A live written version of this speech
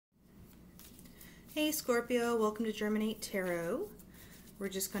Hey Scorpio, welcome to Germinate Tarot. We're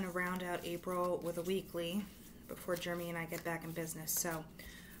just going to round out April with a weekly before Jeremy and I get back in business. So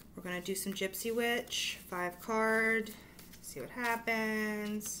we're going to do some Gypsy Witch, 5 card, see what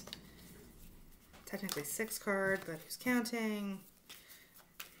happens. Technically 6 card, but who's counting?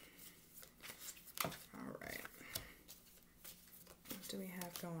 All right. What do we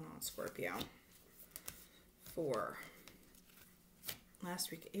have going on, Scorpio? For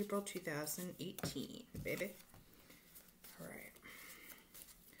last week, April 2018, baby. All right.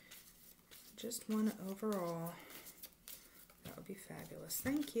 Just one overall. That would be fabulous.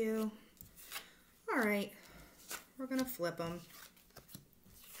 Thank you. All right. We're going to flip them.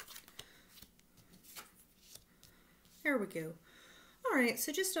 There we go. All right.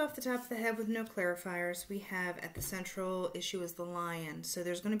 So just off the top of the head with no clarifiers, we have at the central issue is the lion. So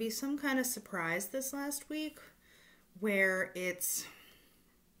there's going to be some kind of surprise this last week where it's...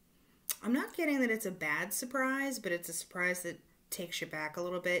 I'm not getting that it's a bad surprise, but it's a surprise that takes you back a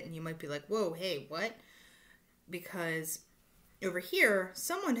little bit, and you might be like, whoa, hey, what? Because over here,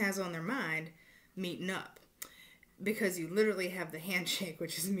 someone has on their mind meeting up. Because you literally have the handshake,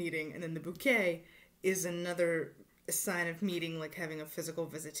 which is meeting, and then the bouquet is another sign of meeting, like having a physical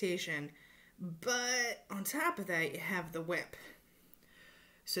visitation. But on top of that, you have the whip.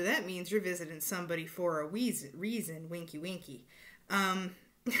 So that means you're visiting somebody for a reason, winky winky.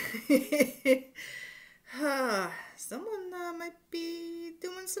 Someone might be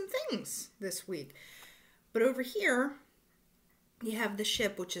doing some things this week. But over here, you have the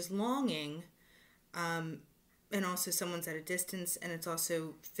ship, which is longing, and also someone's at a distance, and it's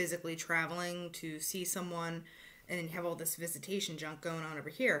also physically traveling to see someone, and then you have all this visitation junk going on over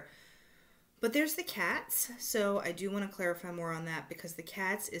here. But there's the cats, so I do want to clarify more on that, because the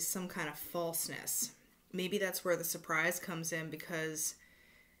cats is some kind of falseness. Maybe that's where the surprise comes in, because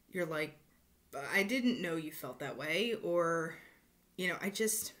you're like, I didn't know you felt that way, or, you know,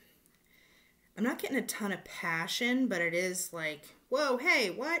 I'm not getting a ton of passion, but it is like, whoa, hey,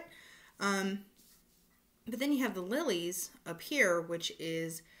 what? But then you have the lilies up here, which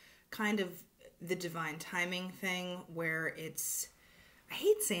is kind of the divine timing thing, where it's, I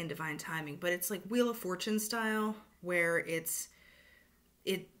hate saying divine timing, but it's like Wheel of Fortune style, where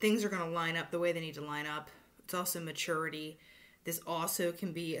things are going to line up the way they need to line up. It's also maturity. This also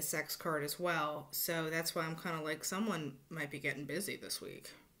can be a sex card as well. So that's why I'm kind of like, someone might be getting busy this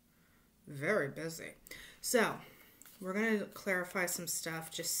week. Very busy. So we're going to clarify some stuff,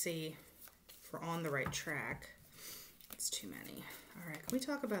 just see if we're on the right track. It's too many. All right, can we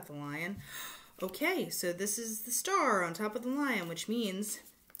talk about the lion? Okay, so this is the star on top of the lion, which means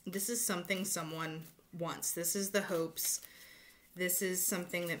this is something someone wants. This is the hopes. This is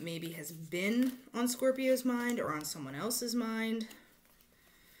something that maybe has been on Scorpio's mind or on someone else's mind.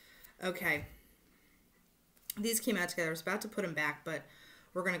 Okay. These came out together. I was about to put them back, but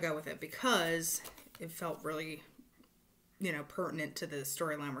we're going to go with it because it felt really, pertinent to the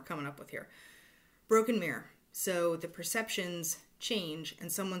storyline we're coming up with here. Broken mirror. So the perceptions change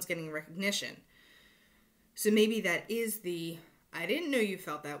and someone's getting recognition. So maybe that is the... I didn't know you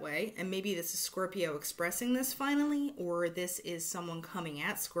felt that way, and maybe this is Scorpio expressing this finally, or this is someone coming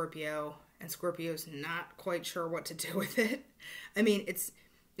at Scorpio, and Scorpio's not quite sure what to do with it. I mean, it's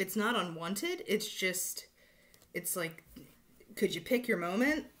not unwanted, it's like, could you pick your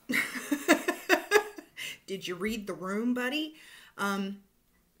moment? Did you read the room, buddy?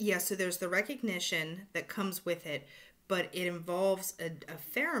 Yeah, so there's the recognition that comes with it, but it involves a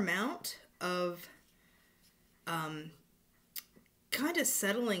fair amount of... kind of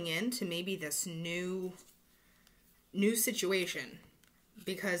settling into maybe this new situation.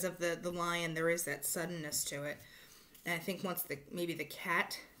 Because of the lion, there is that suddenness to it. And I think once maybe the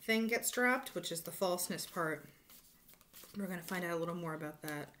cat thing gets dropped, which is the falseness part, we're going to find out a little more about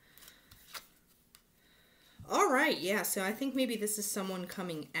that. All right, yeah, so I think maybe this is someone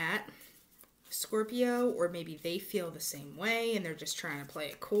coming at Scorpio, or maybe they feel the same way and they're just trying to play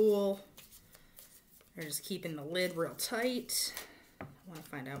it cool. They're just keeping the lid real tight. I want to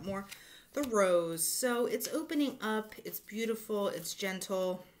find out more. The rose. So it's opening up. It's beautiful. It's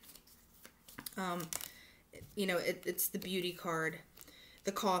gentle. It's the beauty card.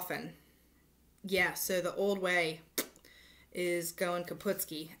 The coffin. Yeah, so the old way is going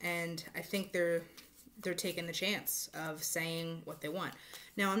kaputski. And I think they're taking the chance of saying what they want.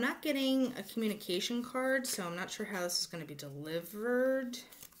 Now, I'm not getting a communication card, so I'm not sure how this is going to be delivered.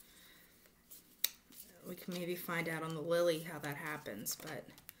 We can maybe find out on the lily how that happens, but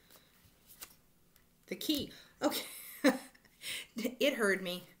the key. Okay. It heard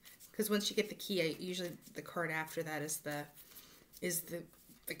me, because once you get the key, usually the card after that is the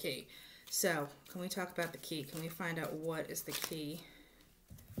key. So, can we talk about the key? Can we find out what is the key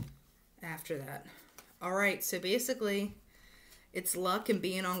after that? All right, so basically, it's luck and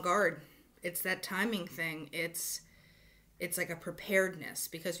being on guard. It's that timing thing. It's like a preparedness,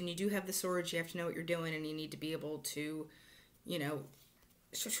 because when you do have the swords, you have to know what you're doing, and you need to be able to, you know,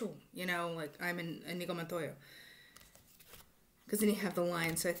 like I'm in Inigo Montoya. Because then you have the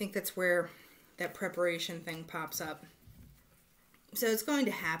line. So I think that's where that preparation thing pops up. So it's going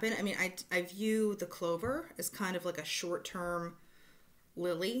to happen. I mean, I view the clover as kind of like a short-term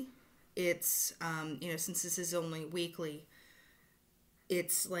lily. It's, since this is only weekly,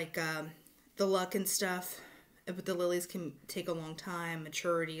 it's like the luck and stuff. But the lilies can take a long time.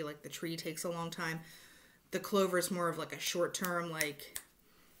 Maturity, like the tree, takes a long time. The clover is more of like a short-term, like,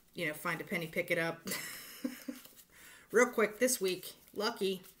 find a penny, pick it up. Real quick this week.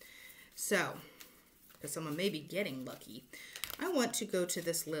 Lucky. So, because someone may be getting lucky. I want to go to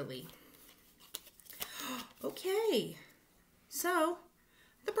this lily. Okay. So,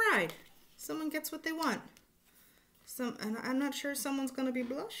 the bride. Someone gets what they want. And I'm not sure someone's going to be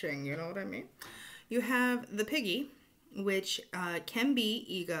blushing, you know what I mean? You have the piggy, which can be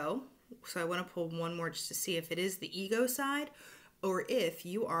ego. So I want to pull one more just to see if it is the ego side, or if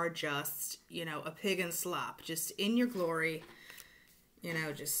you are just, a pig in slop, just in your glory,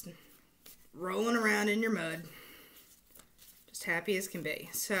 just rolling around in your mud. Just happy as can be.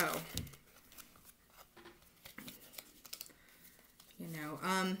 So,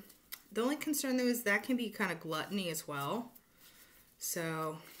 the only concern though is that can be kind of gluttony as well.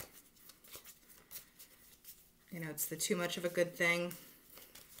 So, it's the too much of a good thing.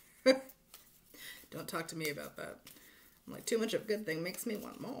 Don't talk to me about that. I'm like, too much of a good thing makes me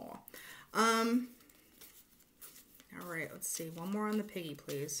want more. All right, let's see. One more on the piggy,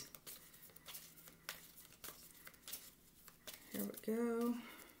 please. Here we go.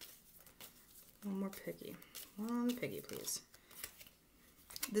 One more piggy. One on the piggy, please.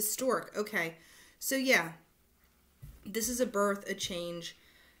 The stork. Okay. So, yeah. This is a birth, a change.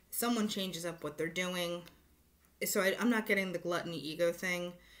 Someone changes up what they're doing. So, I'm not getting the gluttony ego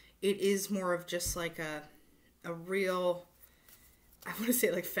thing. It is more of just like a real, I want to say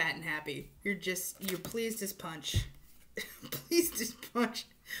like fat and happy. You're pleased as punch. Pleased as punch.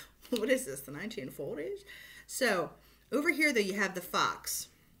 What is this, the 1940s? So, over here, though, you have the fox.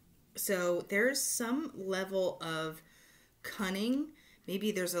 So, there's some level of cunning.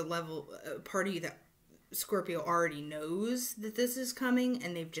 Maybe there's a part of you that Scorpio already knows that this is coming,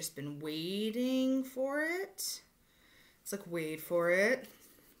 and they've just been waiting for it. It's like, wait for it.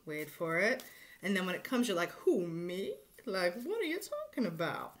 Wait for it. And then when it comes, you're like, who, me? Like, what are you talking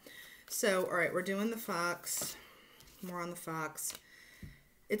about? So, all right, we're doing the fox. More on the fox.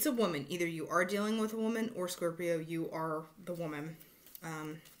 It's a woman. Either you are dealing with a woman, or Scorpio, you are the woman.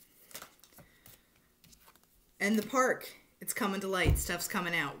 And the park, it's coming to light. Stuff's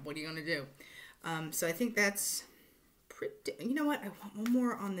coming out. What are you going to do? So I think that's pretty... You know what? I want one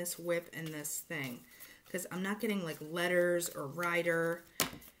more on this whip and this thing. Because I'm not getting, like, letters or rider.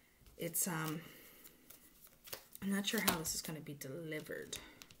 It's, I'm not sure how this is going to be delivered.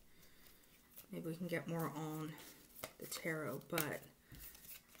 Maybe we can get more on the tarot, but...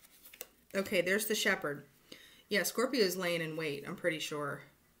 Okay, there's the shepherd. Yeah, Scorpio is laying in wait, I'm pretty sure.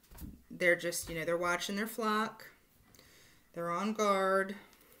 They're just, they're watching their flock. They're on guard.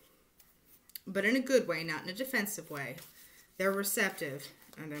 But in a good way, not in a defensive way. They're receptive.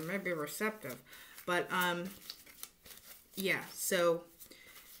 And they may be receptive. But, yeah, so...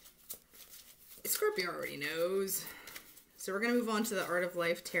 Scorpio already knows. So we're going to move on to the Art of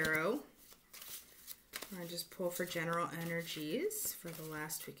Life Tarot. I just pull for general energies for the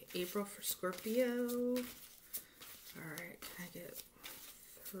last week of April for Scorpio. All right, can I get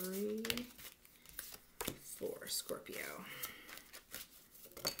 3, 4 Scorpio?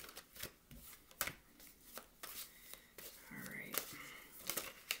 All right,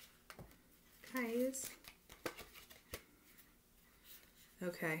 guys.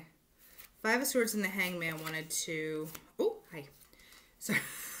 Okay, 5 of Swords and the Hangman wanted to. Oh, hi. Sorry,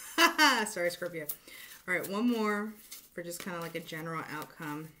 sorry, Scorpio. All right, one more for just kind of like a general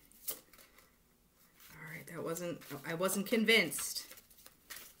outcome. All right, I wasn't convinced.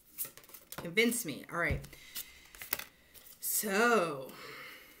 Convince me. All right. So,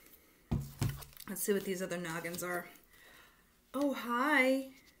 let's see what these other noggins are. Oh, hi.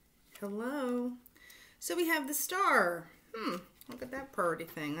 Hello. So we have the star. Look at that pretty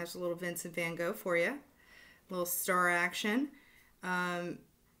thing. There's a little Vincent van Gogh for you. A little star action.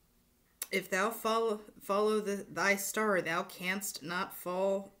 If thou follow thy star, thou canst not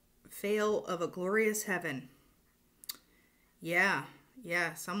fail of a glorious heaven. Yeah,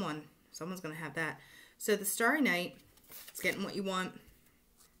 someone Someone's going to have that. So the Starry Night, it's getting what you want.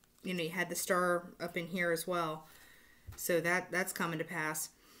 You know, you had the star up in here as well. So that's coming to pass.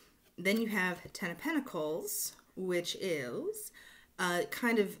 Then you have Ten of Pentacles, which is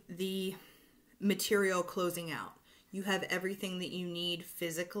kind of the material closing out. You have everything that you need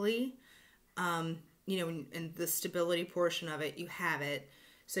physically. You know, and the stability portion of it, you have it.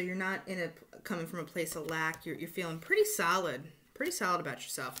 So you're not coming from a place of lack. You're feeling pretty solid about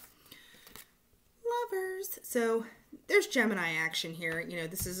yourself. Lovers. So there's Gemini action here. You know,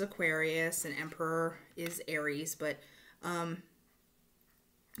 this is Aquarius and Emperor is Aries, but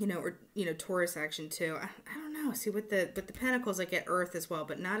you know, or you know, Taurus action too. I don't know. See, with the Pentacles, I get Earth as well,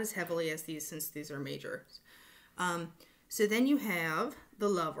 but not as heavily as these, since these are majors. So then you have the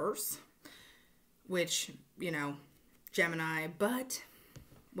Lovers, which, you know, Gemini, but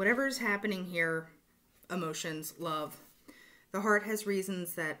whatever is happening here, emotions, love. The Heart has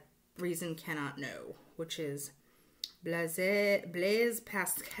reasons that reason cannot know, which is Blaise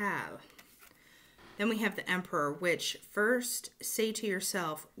Pascal. Then we have the Emperor, which first say to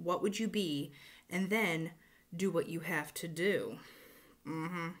yourself, what would you be? And then do what you have to do.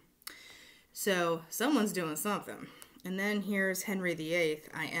 So someone's doing something. And then here's Henry VIII,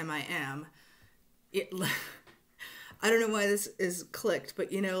 I am. I don't know why this is clicked,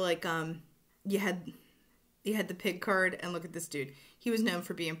 but you know, like, you had the pig card, and look at this dude. He was known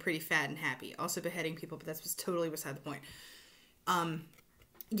for being pretty fat and happy, also beheading people, but that's totally beside the point.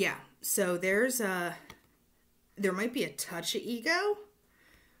 Yeah, so there might be a touch of ego,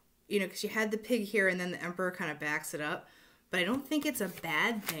 you know, because you had the pig here, and then the Emperor kind of backs it up, but I don't think it's a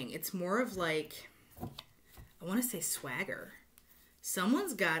bad thing. It's more of like, I want to say swagger.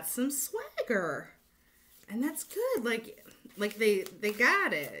 Someone's got some swagger. And that's good. Like they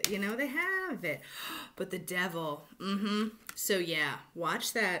got it. You know, they have it. But the Devil. So yeah,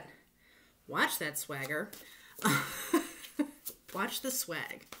 watch that swagger. Watch the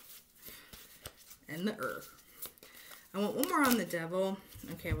swag. And the Earth. I want one more on the Devil.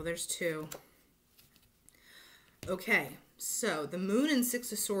 Okay, well there's two. Okay, so the Moon and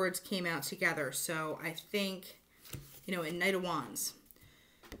Six of Swords came out together. So I think, you know, in Knight of Wands.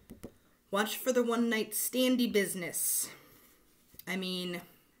 Watch for the one night standy business. I mean,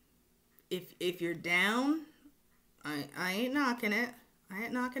 if you're down, I ain't knocking it. I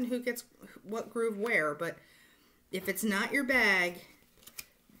ain't knocking who gets what groove where, but if it's not your bag,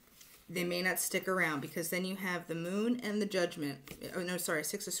 they may not stick around, because then you have the Moon and the Judgment. Oh, no, sorry,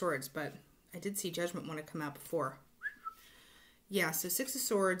 Six of Swords, but I did see Judgment want to come out before. Yeah, so Six of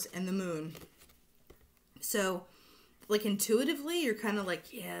Swords and the Moon. So, like, intuitively, you're kind of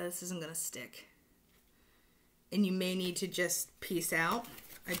like, yeah, this isn't going to stick. And you may need to just peace out.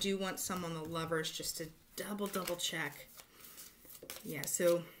 I do want some on the Lovers just to double check. Yeah,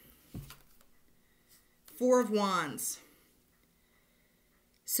 so Four of Wands.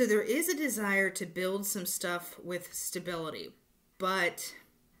 So there is a desire to build some stuff with stability, but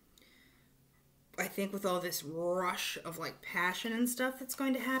I think with all this rush of like passion and stuff that's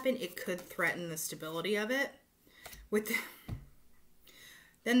going to happen, it could threaten the stability of it.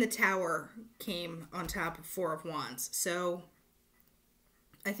 Then the Tower came on top of Four of Wands. So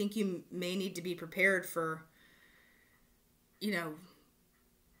I think you may need to be prepared for, you know,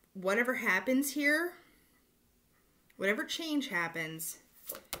 whatever happens here, whatever change happens,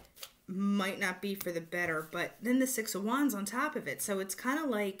 might not be for the better. But then the Six of Wands on top of it. So it's kind of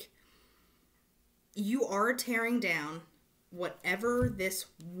like you are tearing down whatever this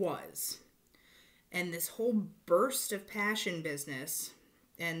was. And this whole burst of passion business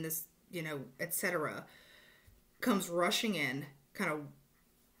and this, you know, etc. comes rushing in, kind of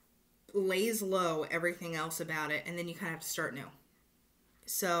lays low everything else about it, and then you kind of have to start new.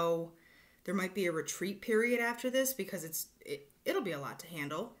 So there might be a retreat period after this, because it'll be a lot to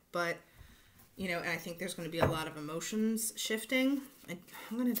handle, but, you know, and I think there's going to be a lot of emotions shifting.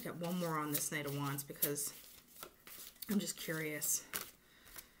 I'm going to get one more on this Knight of Wands because I'm just curious.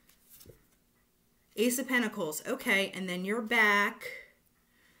 Ace of Pentacles. Okay, and then you're back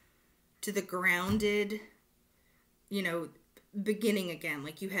to the grounded, you know, beginning again.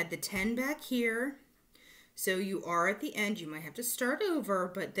 Like you had the 10 back here. So you are at the end. You might have to start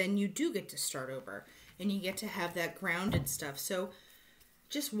over, but then you do get to start over. And you get to have that grounded stuff. So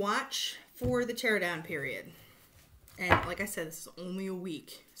just watch for the teardown period. And like I said, this is only a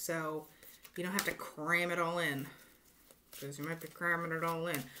week. So you don't have to cram it all in, because you might be cramming it all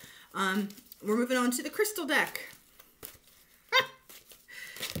in. We're moving on to the crystal deck.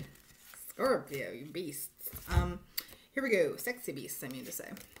 Scorpio, you beasts. Here we go. Sexy beasts, I mean to say.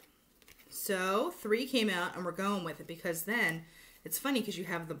 So 3 came out, and we're going with it, because then It's funny because you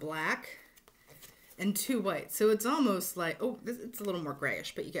have the black and 2 whites. So it's almost like, oh, it's a little more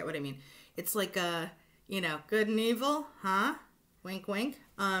grayish, but you get what I mean. It's like good and evil, huh? Wink, wink.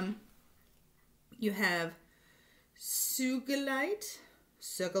 You have Sugilite,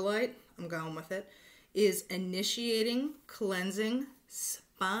 I'm going with it, is initiating, cleansing,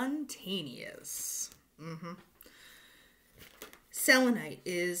 spontaneous. Selenite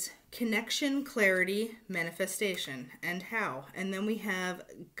is connection, clarity, manifestation, and how. And then we have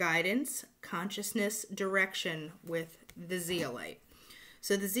guidance, consciousness, direction with the zeolite.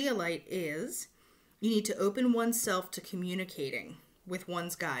 So the zeolite is, you need to open oneself to communicating with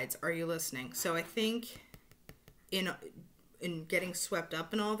one's guides. Are you listening? So I think in getting swept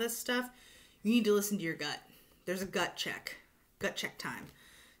up in all this stuff, you need to listen to your gut. There's a gut check time.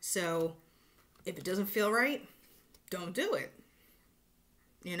 So if it doesn't feel right, don't do it.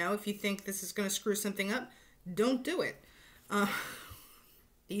 You know, if you think this is going to screw something up, don't do it. The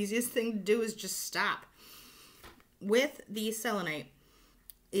easiest thing to do is just stop. With the selenite,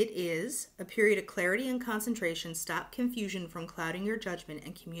 it is a period of clarity and concentration. Stop confusion from clouding your judgment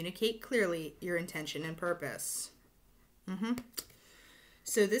and communicate clearly your intention and purpose.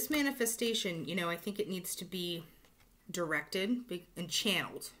 So this manifestation, you know, I think it needs to be directed and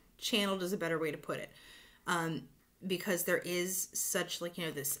channeled. Channeled is a better way to put it. Because there is such, like, you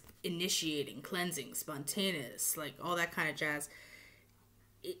know, this initiating, cleansing, spontaneous, like all that kind of jazz.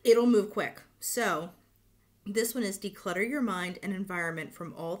 It'll move quick. So this one is declutter your mind and environment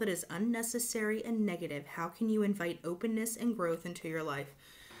from all that is unnecessary and negative. How can you invite openness and growth into your life?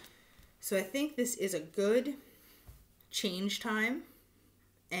 So I think this is a good change time.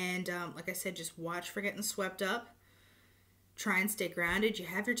 And like I said, just watch for getting swept up. Try and stay grounded. You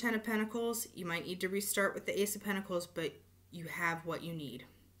have your 10 of Pentacles. You might need to restart with the Ace of Pentacles, but you have what you need.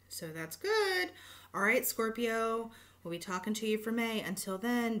 So that's good. All right, Scorpio. We'll be talking to you for May. Until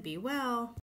then, be well.